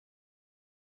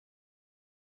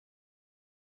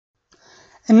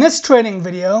In this training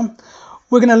video,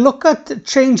 we're going to look at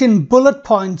changing bullet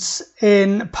points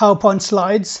in PowerPoint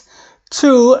slides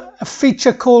to a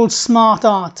feature called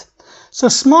SmartArt. So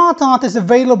SmartArt is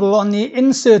available on the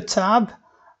Insert tab,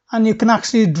 and you can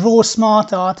actually draw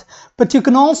SmartArt, but you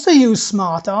can also use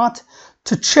SmartArt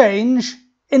to change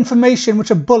information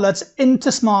which are bullets into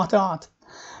SmartArt.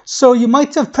 So you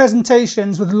might have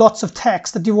presentations with lots of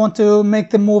text that you want to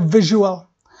make them more visual.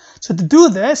 So to do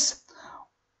this,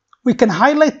 we can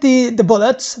highlight the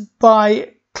bullets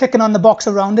by clicking on the box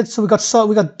around it. So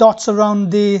we got dots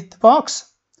around the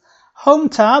box. Home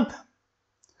tab,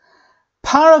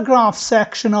 paragraph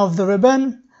section of the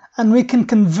ribbon, and we can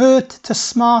convert to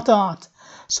SmartArt.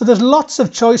 So there's lots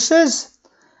of choices,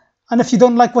 and if you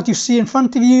don't like what you see in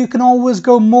front of you, you can always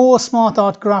go more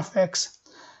SmartArt graphics.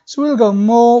 So we'll go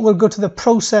more, we'll go to the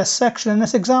process section in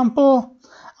this example,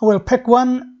 and we'll pick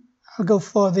one. I'll go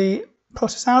for the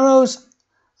process arrows,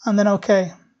 and then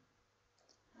OK.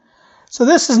 So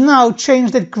this has now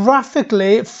changed it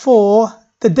graphically for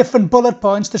the different bullet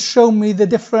points to show me the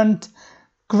different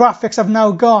graphics I've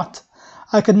now got.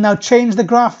 I could now change the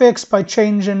graphics by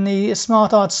changing the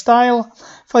SmartArt style.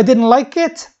 If I didn't like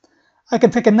it, I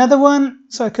could pick another one.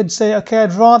 So I could say, OK,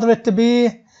 I'd rather it to be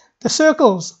the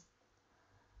circles.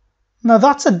 Now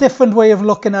that's a different way of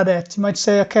looking at it. You might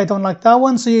say, OK, I don't like that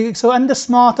one. So under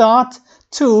SmartArt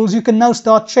tools, you can now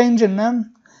start changing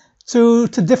them to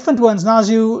different ones. And as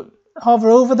you hover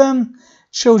over them,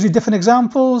 it shows you different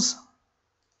examples.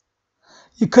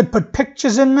 You could put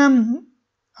pictures in them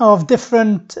of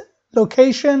different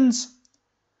locations.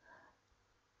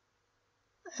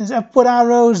 There's upward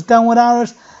arrows, downward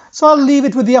arrows. So I'll leave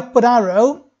it with the upward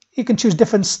arrow. You can choose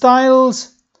different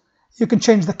styles. You can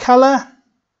change the color.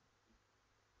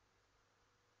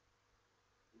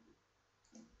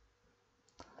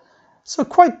 So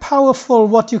quite powerful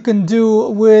what you can do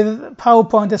with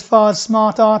PowerPoint as far as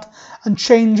SmartArt and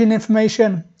changing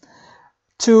information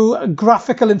to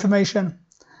graphical information.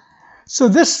 So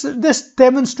this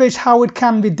demonstrates how it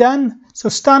can be done. So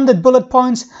standard bullet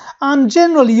points, and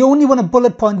generally you only want a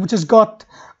bullet point which has got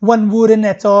one word in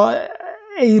it or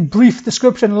a brief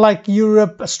description, like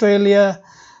Europe, Australia,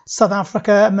 South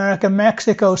Africa, America,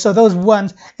 Mexico. So those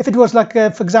ones, if it was like,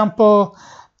 for example,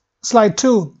 slide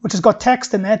 2, which has got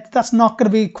text in it, that's not going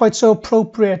to be quite so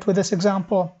appropriate with this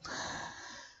example.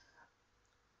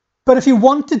 But if you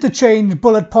wanted to change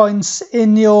bullet points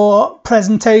in your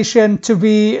presentation to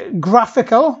be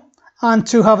graphical and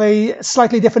to have a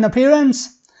slightly different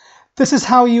appearance, this is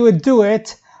how you would do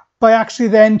it, by actually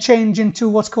then changing to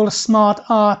what's called a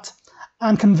SmartArt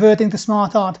and converting to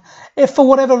SmartArt. If for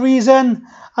whatever reason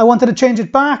I wanted to change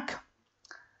it back,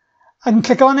 I can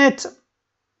click on it.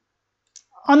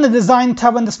 On the Design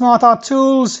tab and the SmartArt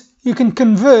tools, you can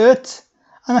convert,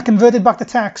 and I convert it back to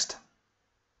text.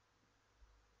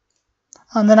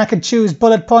 And then I could choose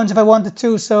bullet points if I wanted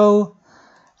to, so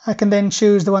I can then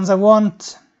choose the ones I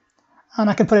want, and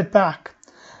I can put it back.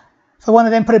 If I want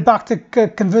to then put it back to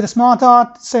convert to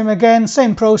SmartArt, same again,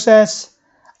 same process,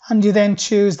 and you then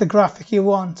choose the graphic you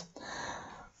want.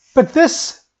 But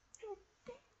this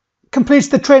completes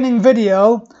the training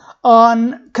video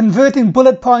on converting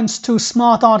bullet points to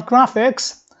SmartArt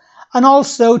graphics, and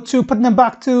also to putting them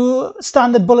back to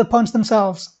standard bullet points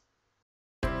themselves.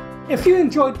 If you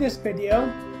enjoyed this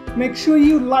video, make sure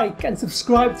you like and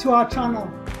subscribe to our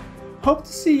channel. Hope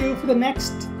to see you for the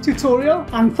next tutorial,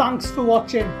 and thanks for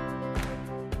watching.